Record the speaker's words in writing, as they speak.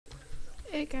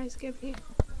Hey guys, Gavin here.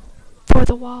 For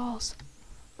the walls.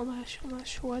 I'm not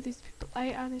sure these people.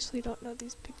 I honestly don't know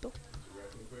these people.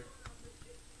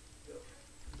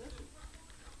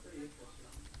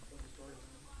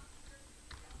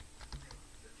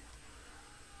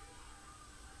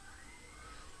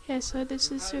 Yeah, so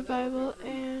this is survival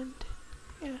and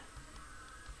yeah.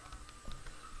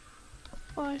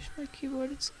 Gosh, my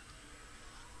keyboard is.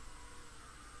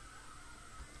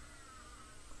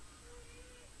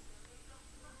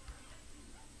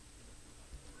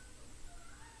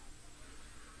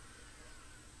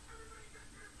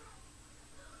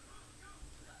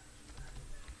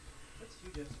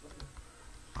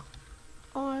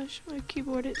 Oh gosh, my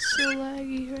keyboard is so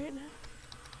laggy right now.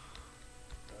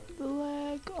 The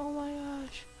lag, oh my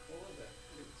gosh.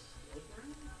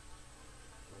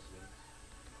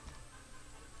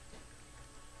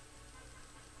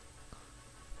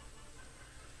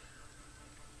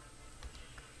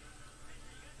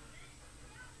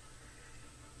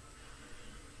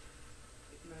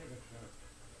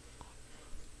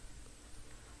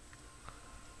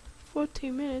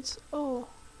 14 minutes, oh.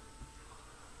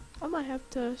 I might have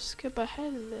to skip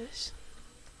ahead in this.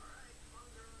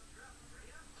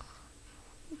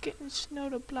 I'm getting snow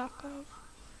to block off,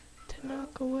 to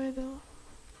knock away the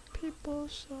people,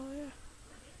 so yeah.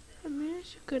 I mean,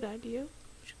 it's a good idea.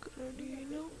 It's a good idea, you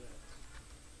know?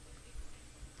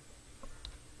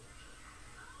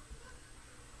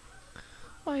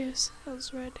 Oh yes, that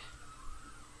was red.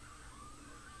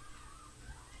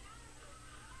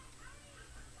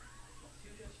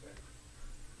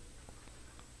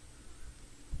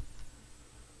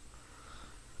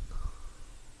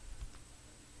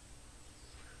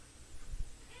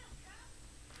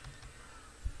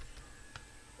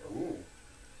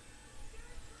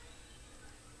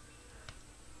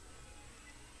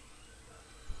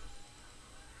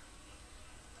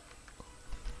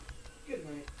 Good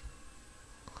night.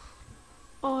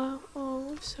 Oh,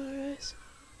 I'm sorry guys.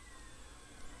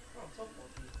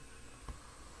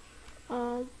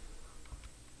 Um,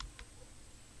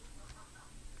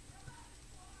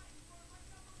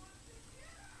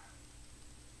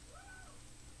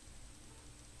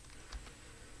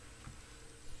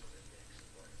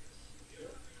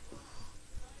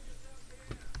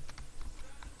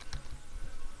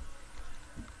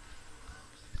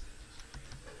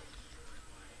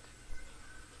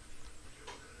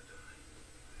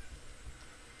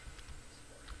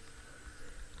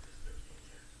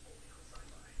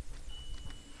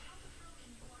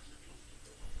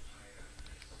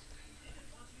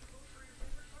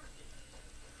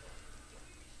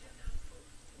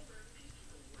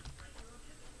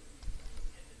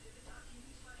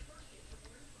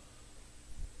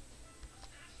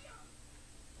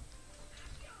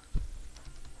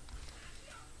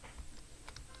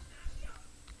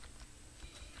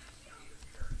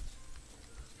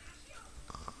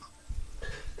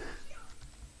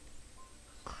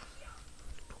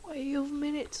 wait a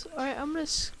minute. Alright, I'm gonna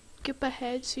skip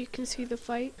ahead so you can see the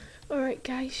fight. Alright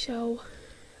guys, so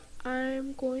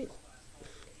I'm going,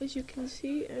 as you can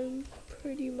see, I'm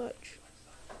pretty much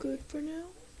good for now.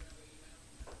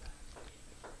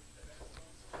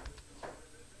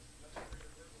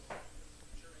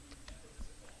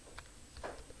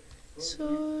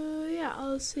 So yeah,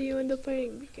 I'll see you when the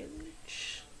fighting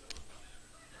begins.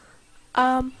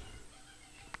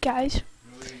 Guys,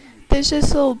 there's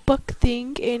this little book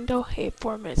thing, and oh hey,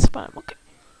 4 minutes, but I'm okay.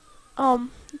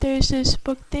 There's this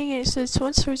book thing, and it says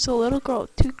once there was a little girl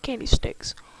with 2 candy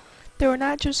sticks. They were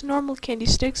not just normal candy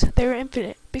sticks, they were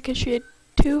infinite. Because she had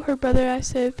 2, her brother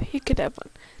asked if he could have one.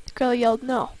 The girl yelled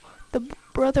no. The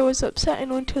brother was upset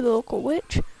and went to the local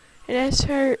witch and asked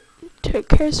her to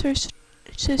curse her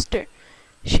sister.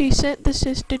 She sent the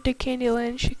sister to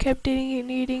Candyland. She kept eating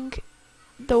and eating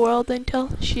the world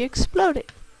until she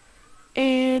exploded.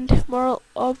 And moral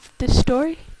of the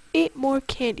story, eat more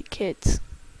candy, kids.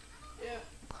 Yeah.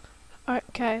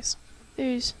 Alright guys,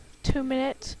 there's 2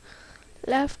 minutes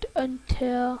left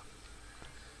until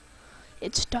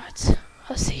it starts.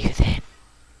 I'll see you then.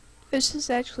 This is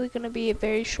actually going to be a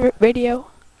very short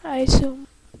video, I assume.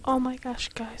 Oh my gosh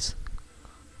guys,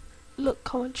 look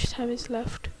how much time is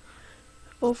left.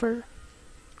 Over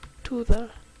to the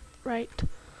right.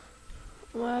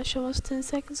 Oh my gosh, almost 10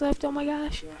 seconds left. Oh my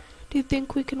gosh. Yeah. Do you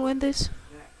think we can win this?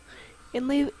 Yeah. And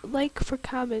leave like for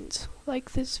comments,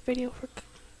 like this video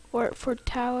for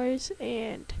towers,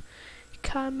 and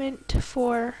comment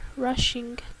for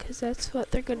rushing, because that's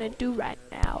what they're gonna do right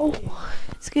now.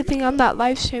 It's a good thing I'm not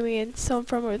live streaming and someone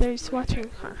from over there is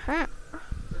watching.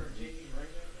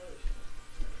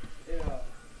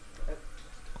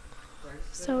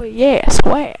 So yeah,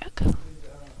 swag.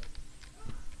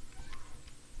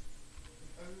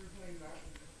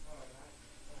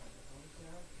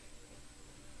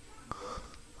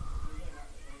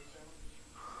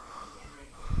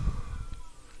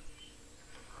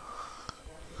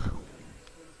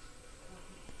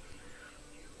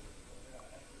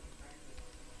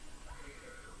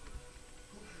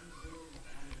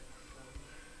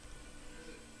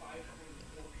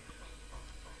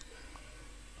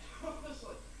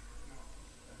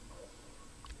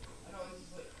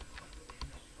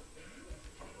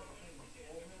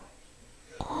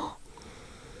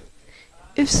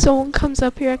 If someone comes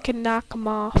up here, I can knock them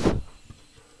off.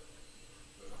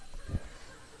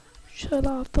 Shut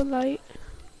off the light.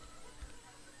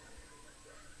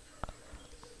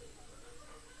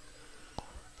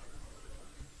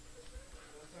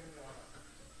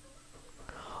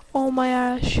 Oh my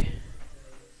gosh.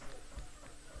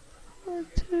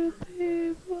 Two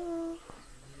people.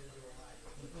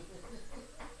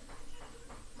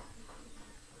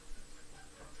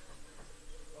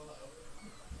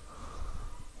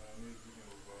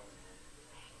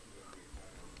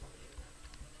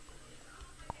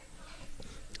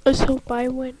 Let's hope I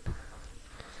win.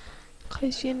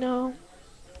 Cause you know,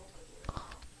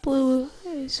 blue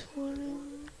is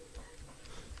winning.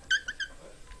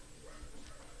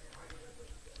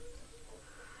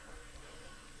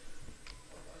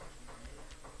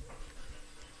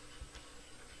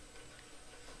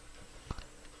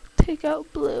 Take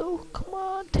out blue. Come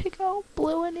on, take out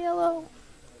blue and yellow.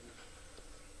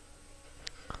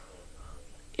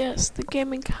 Yes, the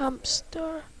gaming comp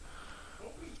star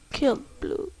killed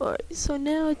blue. Alright, so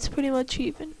now it's pretty much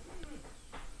even.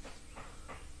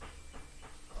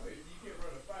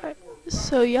 Alright,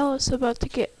 so yellow's about to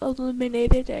get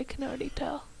eliminated, I can already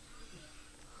tell.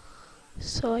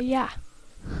 So yeah,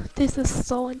 this is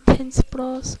so intense,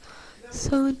 bros.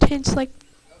 So intense, like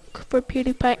for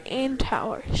PewDiePie and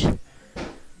Towers.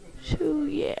 So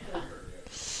yeah.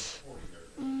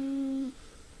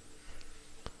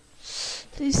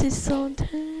 This is so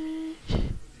intense.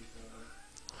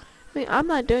 I mean, I'm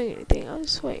not doing anything, I'm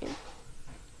just waiting.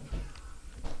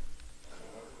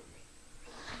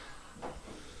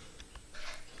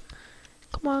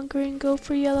 Come on, green, go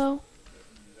for yellow.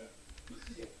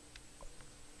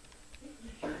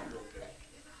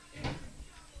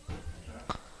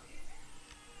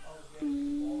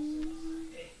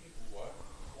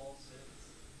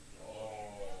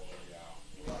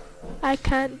 I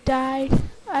can't die.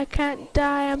 I can't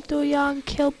die. I'm too young.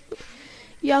 Kill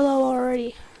yellow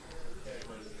already.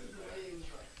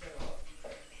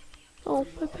 Oh,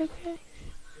 okay.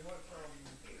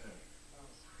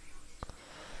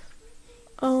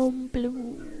 Blue,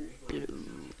 blue.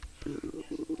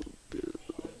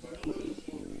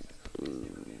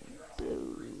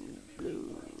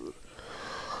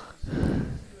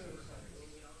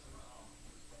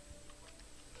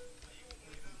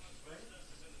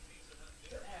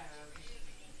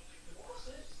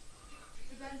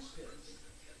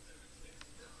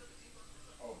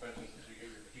 Oh, benches because you get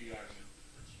your feet on,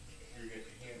 you get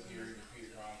your hands here, your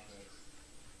feet across, and it's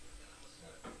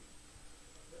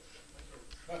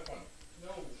not fun.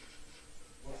 No.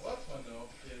 What's less fun though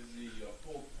is the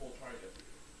full tricep.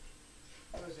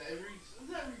 What is that? Isn't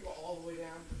that where you go all the way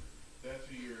down? That's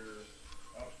where you're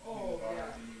up in Oh, the bar,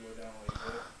 yeah. and you go down like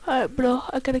this. Alright, bro.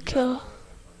 I gotta kill. I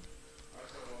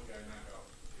saw one guy knock out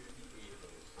 58 of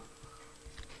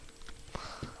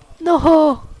those. No.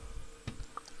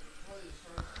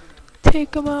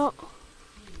 Take him out.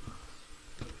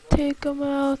 Take him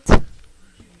out.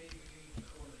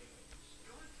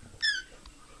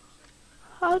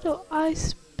 How do I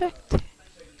spectate?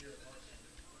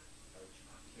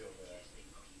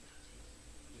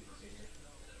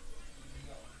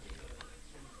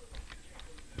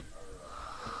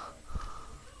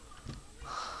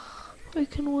 We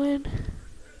can win.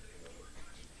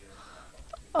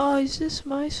 Oh, is this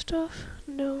my stuff?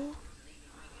 No.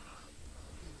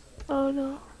 Oh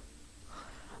no.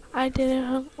 I didn't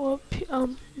hang up.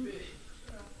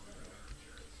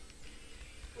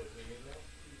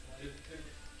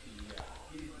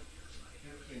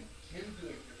 Him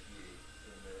doing 58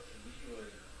 in there, and me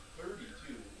doing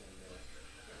 32 in there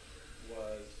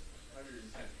was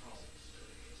 110 pounds.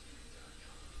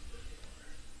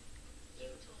 So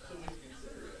when you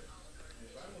consider it,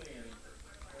 if I'm weighing,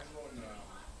 if I'm going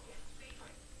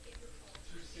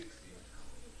 260,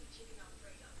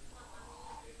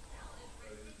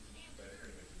 that's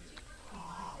pretty much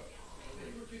me. You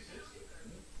were 260?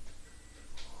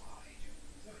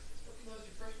 That was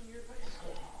your freshman year of high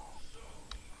school.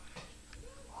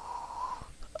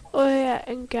 Oh yeah,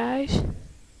 and guys,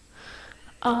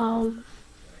 I'm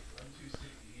 260,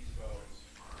 he's about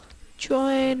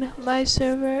join my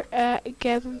server at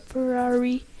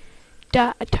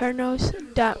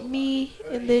gavinferrari.eternals.me,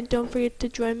 and then don't forget to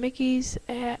join Mickey's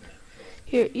at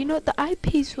here. You know, the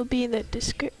IPs will be in the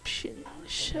description.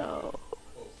 So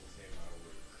close to the same amount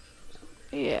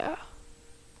of weight. yeah.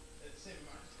 At the same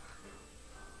amount of time.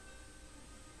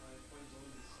 Mine's a little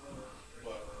bit slower.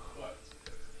 But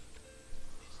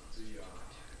the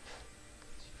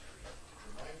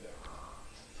remind them,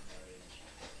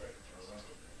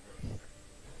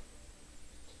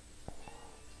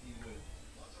 he would,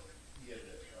 he had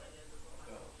to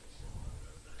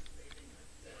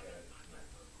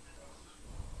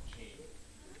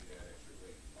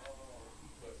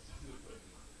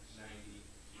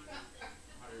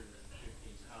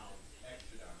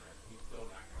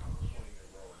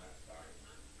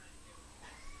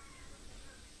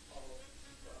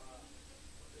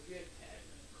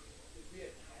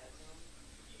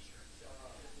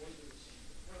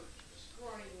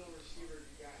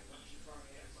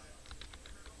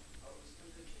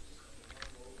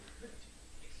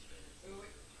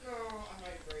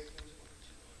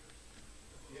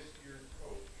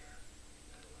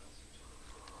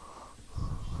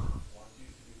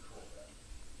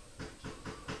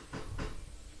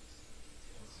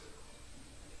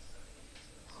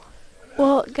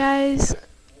Well, guys,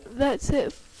 that's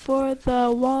it for the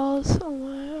walls. Oh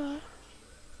my God.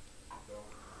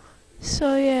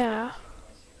 So yeah,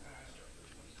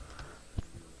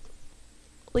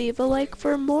 leave a like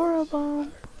for more of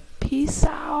them. Peace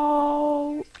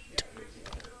out.